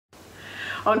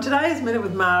On today's Minute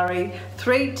with Mari,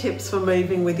 3 tips for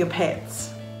moving with your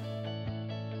pets.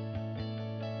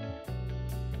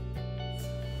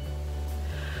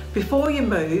 Before you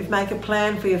move, make a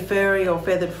plan for your furry or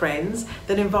feathered friends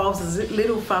that involves as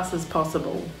little fuss as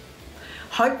possible.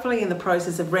 Hopefully in the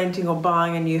process of renting or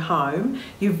buying a new home,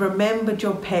 you've remembered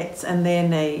your pets and their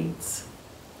needs.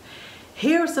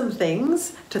 Here are some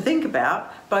things to think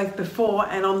about both before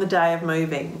and on the day of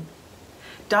moving.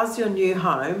 Does your new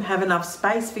home have enough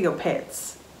space for your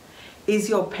pets? Is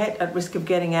your pet at risk of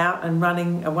getting out and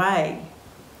running away?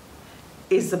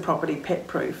 Is the property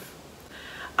pet-proof?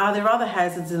 Are there other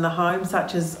hazards in the home,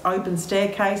 such as open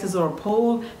staircases or a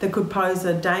pool, that could pose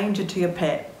a danger to your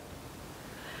pet?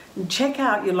 And check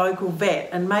out your local vet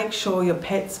and make sure your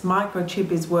pet's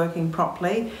microchip is working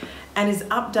properly and is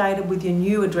updated with your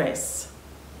new address.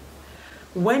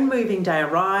 When moving day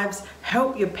arrives,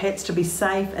 help your pets to be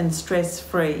safe and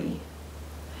stress-free.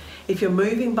 If you're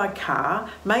moving by car,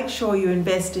 make sure you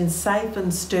invest in safe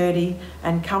and sturdy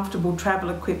and comfortable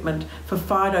travel equipment for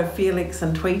Fido, Felix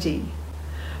and Tweety.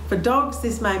 For dogs,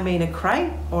 this may mean a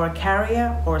crate or a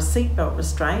carrier or a seatbelt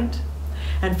restraint.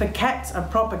 And for cats, a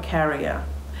proper carrier.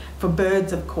 For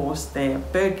birds, of course, their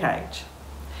birdcage.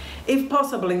 If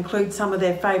possible, include some of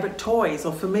their favourite toys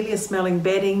or familiar smelling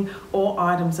bedding or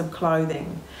items of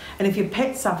clothing. And if your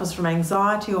pet suffers from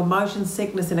anxiety or motion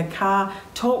sickness in a car,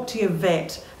 talk to your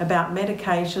vet about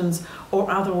medications or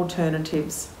other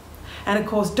alternatives. And of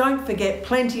course, don't forget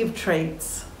plenty of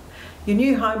treats. Your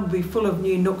new home will be full of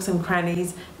new nooks and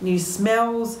crannies, new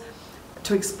smells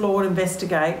to explore and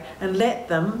investigate, and let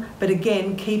them, but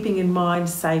again, keeping in mind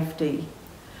safety.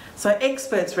 So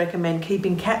experts recommend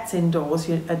keeping cats indoors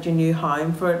at your new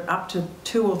home for up to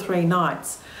 2 or 3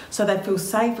 nights, so they feel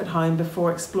safe at home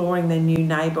before exploring their new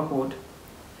neighbourhood.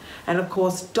 And of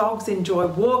course, dogs enjoy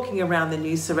walking around their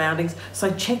new surroundings,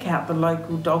 so check out the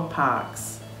local dog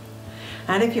parks.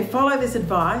 And if you follow this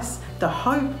advice, the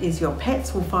hope is your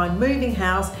pets will find moving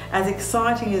house as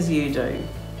exciting as you do.